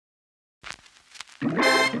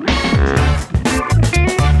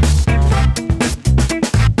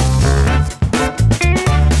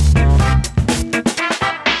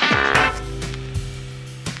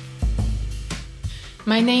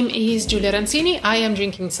my name is Giulia Ranzini. I am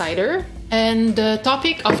drinking cider, and the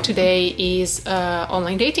topic of today is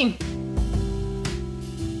online dating.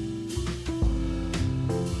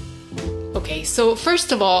 Okay, so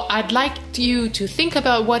first of all, I'd like you to think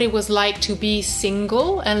about what it was like to be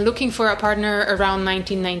single and looking for a partner around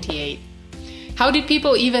 1998. How did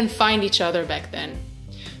people even find each other back then?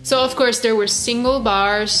 So, of course, there were single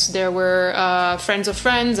bars, there were friends of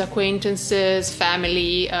friends, acquaintances,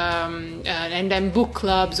 family, and then book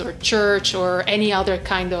clubs or church or any other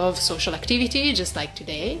kind of social activity, just like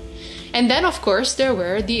today. And then, of course, there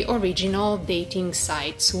were the original dating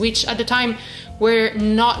sites, which at the time were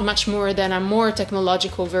not much more than a more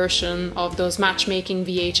technological version of those matchmaking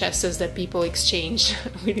VHSs that people exchange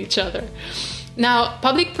with each other. Now,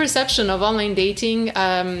 public perception of online dating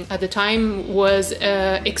at the time was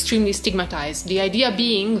extremely stigmatized. The idea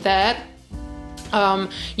being that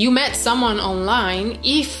you met someone online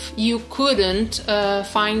if you couldn't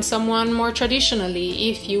find someone more traditionally,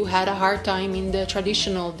 if you had a hard time in the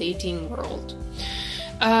traditional dating world.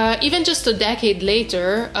 Even just a decade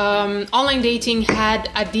later, online dating had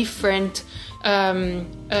a different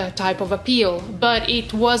type of appeal, but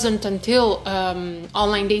it wasn't until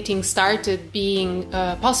online dating started being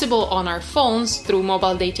possible on our phones through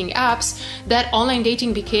mobile dating apps that online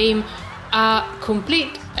dating became a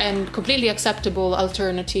completely acceptable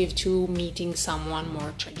alternative to meeting someone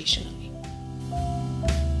more traditionally.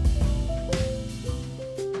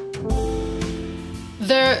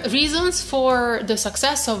 The reasons for the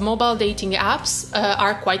success of mobile dating apps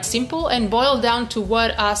are quite simple and boil down to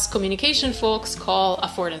what us communication folks call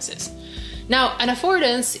affordances. Now, an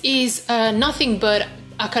affordance is nothing but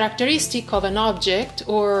a characteristic of an object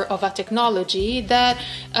or of a technology that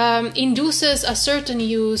induces a certain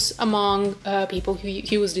use among people who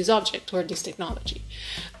use this object or this technology.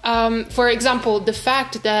 For example, the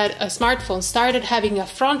fact that a smartphone started having a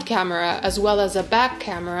front camera as well as a back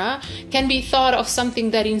camera can be thought of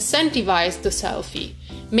something that incentivized the selfie.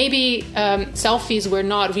 Maybe selfies were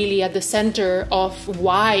not really at the center of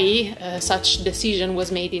why such decision was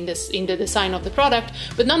made in the design of the product,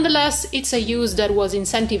 but nonetheless, it's a use that was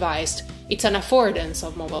incentivized. It's an affordance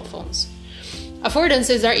of mobile phones.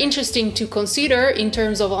 Affordances are interesting to consider in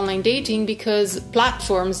terms of online dating because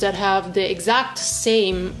platforms that have the exact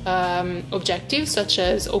same objectives, such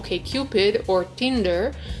as OkCupid or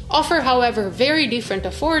Tinder, offer, however, very different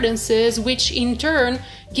affordances, which in turn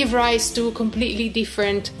give rise to completely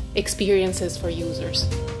different experiences for users.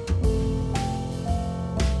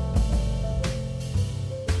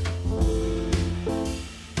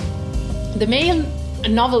 The main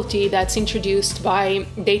novelty that's introduced by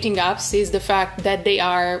dating apps is the fact that they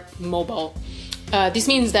are mobile. This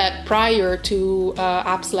means that prior to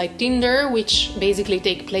apps like Tinder, which basically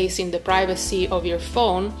take place in the privacy of your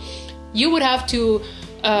phone, you would have to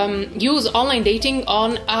use online dating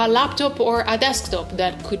on a laptop or a desktop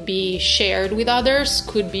that could be shared with others,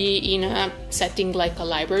 could be in a setting like a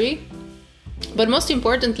library, but most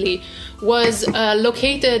importantly was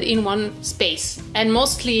located in one space and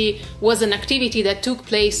mostly was an activity that took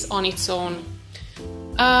place on its own.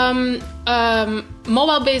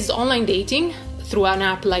 Mobile-based online dating through an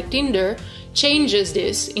app like Tinder changes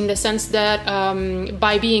this in the sense that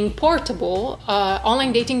by being portable,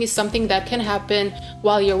 online dating is something that can happen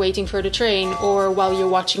while you're waiting for the train or while you're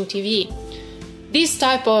watching TV. This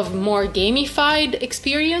type of more gamified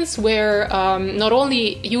experience where not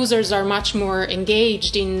only users are much more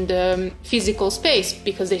engaged in the physical space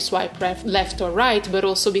because they swipe left or right, but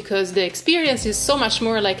also because the experience is so much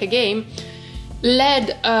more like a game,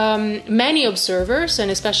 led many observers,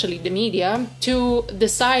 and especially the media, to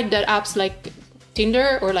decide that apps like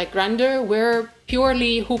Tinder or like Grindr were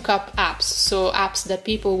purely hookup apps, so apps that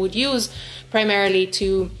people would use primarily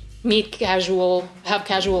to have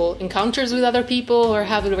casual encounters with other people or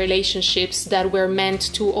have relationships that were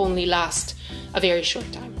meant to only last a very short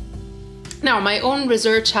time. Now, my own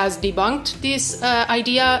research has debunked this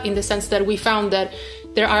idea in the sense that we found that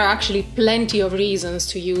there are actually plenty of reasons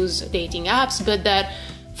to use dating apps, but that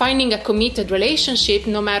finding a committed relationship,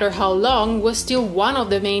 no matter how long, was still one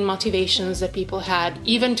of the main motivations that people had,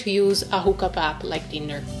 even to use a hookup app like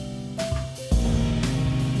Tinder.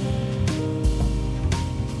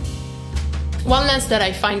 One lens that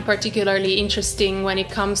I find particularly interesting when it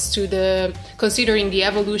comes to considering the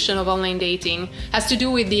evolution of online dating has to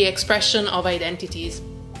do with the expression of identities.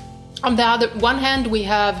 On the one hand, we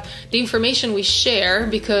have the information we share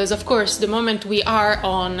because, of course, the moment we are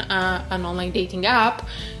on an online dating app,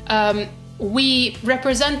 we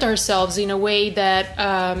represent ourselves in a way that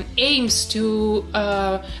aims to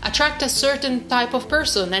attract a certain type of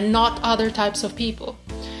person and not other types of people.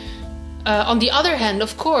 On the other hand,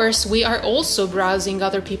 of course, we are also browsing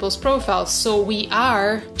other people's profiles. So we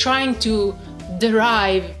are trying to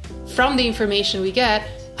derive from the information we get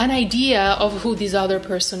an idea of who this other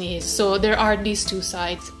person is. So there are these two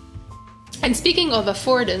sides. And speaking of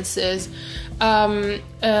affordances,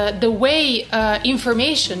 the way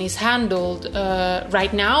information is handled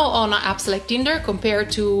right now on apps like Tinder compared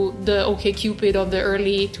to the OkCupid of the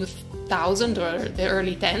early 2000s or the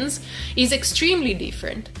early 10s is extremely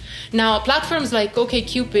different. Now, platforms like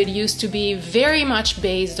OkCupid used to be very much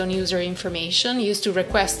based on user information, used to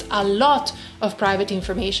request a lot of private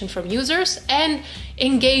information from users and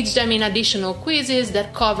engage them in additional quizzes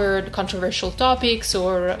that covered controversial topics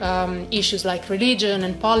or issues like religion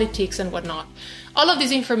and politics and whatnot. All of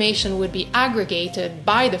this information would be aggregated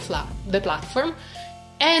by the platform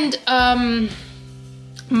and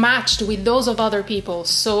matched with those of other people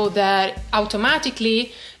so that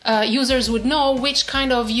automatically users would know which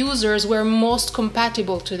kind of users were most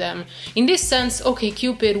compatible to them. In this sense,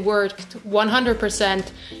 OkCupid worked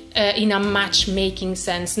 100% in a matchmaking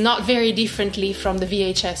sense, not very differently from the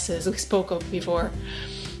VHSs we spoke of before.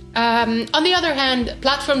 On the other hand,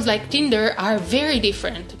 platforms like Tinder are very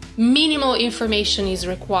different. Minimal information is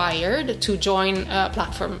required to join a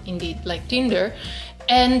platform, indeed, like Tinder.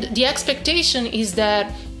 And the expectation is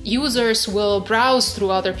that users will browse through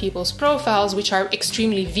other people's profiles, which are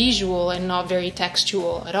extremely visual and not very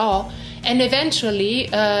textual at all, and eventually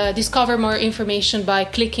discover more information by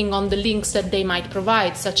clicking on the links that they might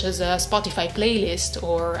provide, such as a Spotify playlist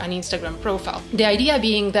or an Instagram profile. The idea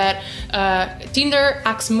being that Tinder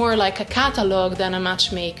acts more like a catalog than a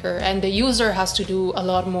matchmaker, and the user has to do a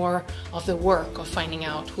lot more of the work of finding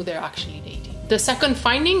out who they're actually dating. The second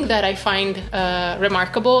finding that I find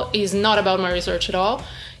remarkable is not about my research at all.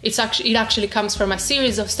 It actually comes from a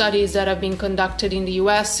series of studies that have been conducted in the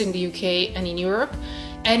US, in the UK, and in Europe.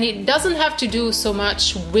 And it doesn't have to do so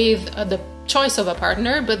much with the choice of a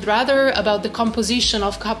partner, but rather about the composition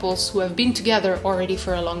of couples who have been together already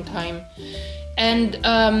for a long time. And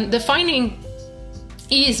the finding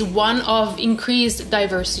is one of increased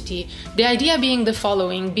diversity. The idea being the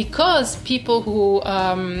following: because people who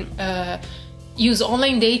use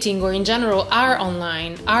online dating or in general are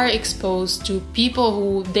online, are exposed to people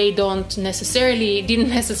who they didn't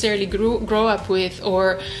necessarily grow up with,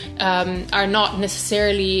 or are not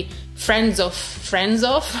necessarily friends of,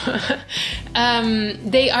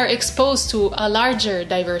 they are exposed to a larger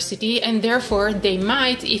diversity, and therefore they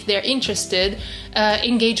might, if they're interested,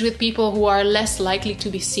 engage with people who are less likely to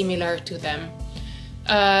be similar to them.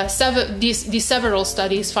 These several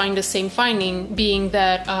studies find the same finding, being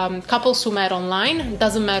that couples who met online,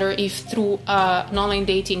 doesn't matter if through an online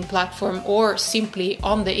dating platform or simply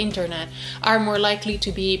on the internet, are more likely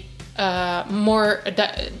to be more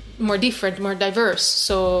different, more diverse.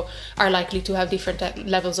 So are likely to have different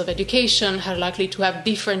levels of education, are likely to have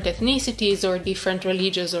different ethnicities or different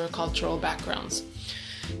religious or cultural backgrounds.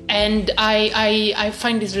 And I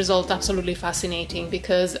find this result absolutely fascinating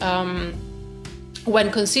because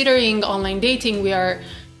when considering online dating,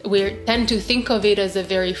 we tend to think of it as a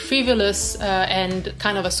very frivolous and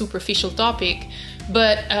kind of a superficial topic.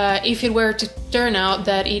 But if it were to turn out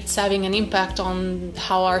that it's having an impact on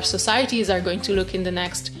how our societies are going to look in the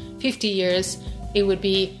next 50 years, it would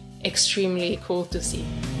be extremely cool to see.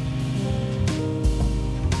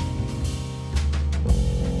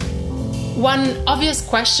 One obvious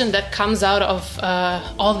question that comes out of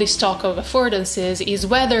all this talk of affordances is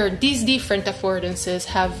whether these different affordances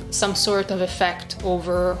have some sort of effect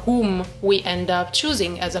over whom we end up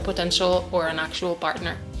choosing as a potential or an actual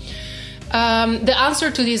partner. The answer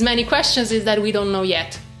to these many questions is that we don't know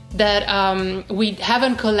yet. That we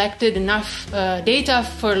haven't collected enough data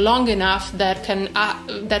for long enough that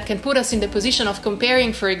can put us in the position of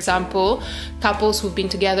comparing, for example, couples who've been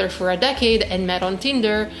together for a decade and met on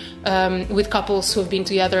Tinder with couples who've been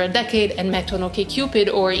together a decade and met on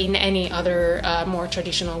OkCupid or in any other more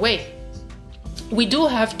traditional way. We do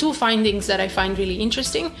have two findings that I find really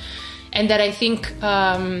interesting and that I think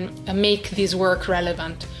make this work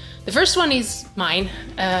relevant. The first one is mine.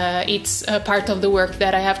 It's a part of the work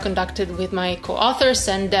that I have conducted with my co-authors,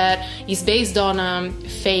 and that is based on a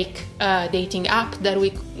fake dating app that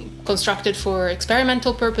we constructed for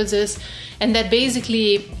experimental purposes, and that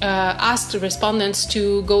basically asked respondents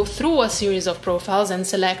to go through a series of profiles and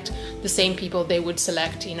select the same people they would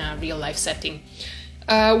select in a real-life setting.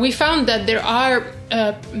 We found that there are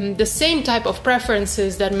the same type of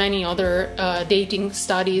preferences that many other dating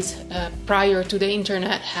studies prior to the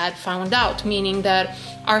internet had found out, meaning that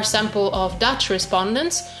our sample of Dutch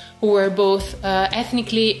respondents who were both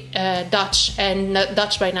ethnically Dutch and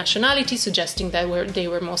Dutch by nationality, suggesting that they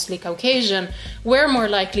were mostly Caucasian, were more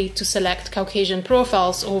likely to select Caucasian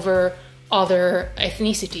profiles over other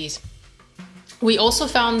ethnicities. We also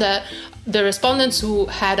found that the respondents who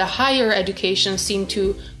had a higher education seemed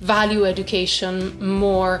to value education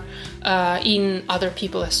more in other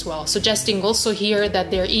people as well, suggesting also here that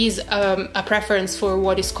there is a preference for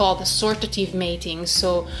what is called assortative mating,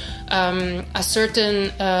 so a certain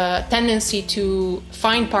tendency to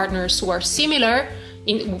find partners who are similar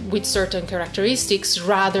with certain characteristics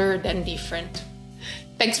rather than different.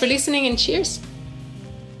 Thanks for listening and cheers!